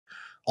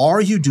Are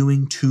you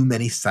doing too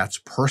many sets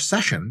per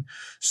session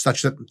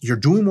such that you're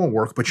doing more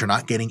work, but you're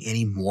not getting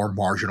any more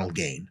marginal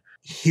gain?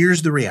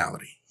 Here's the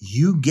reality.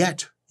 You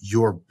get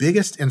your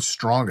biggest and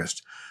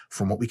strongest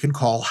from what we can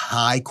call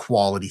high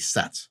quality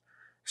sets,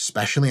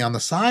 especially on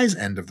the size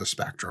end of the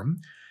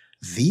spectrum.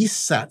 These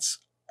sets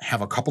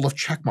have a couple of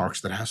check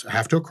marks that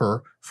have to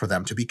occur for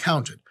them to be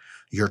counted.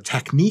 Your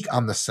technique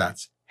on the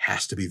sets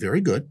has to be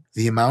very good.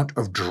 The amount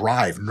of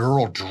drive,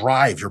 neural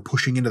drive you're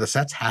pushing into the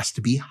sets has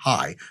to be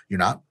high. You're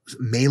not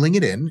mailing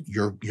it in.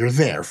 You're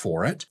there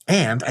for it.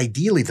 And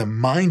ideally, the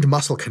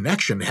mind-muscle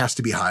connection has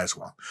to be high as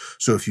well.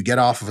 So if you get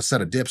off of a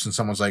set of dips and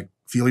someone's like,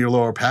 feel your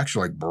lower pecs,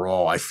 you're like,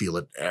 bro, I feel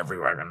it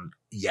everywhere. And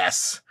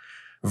yes.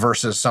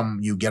 Versus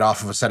you get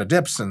off of a set of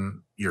dips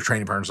and your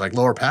training partner's like,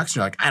 lower pecs, and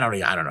you're like, I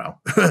don't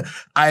know.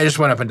 I just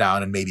went up and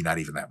down and maybe not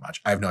even that much.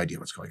 I have no idea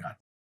what's going on.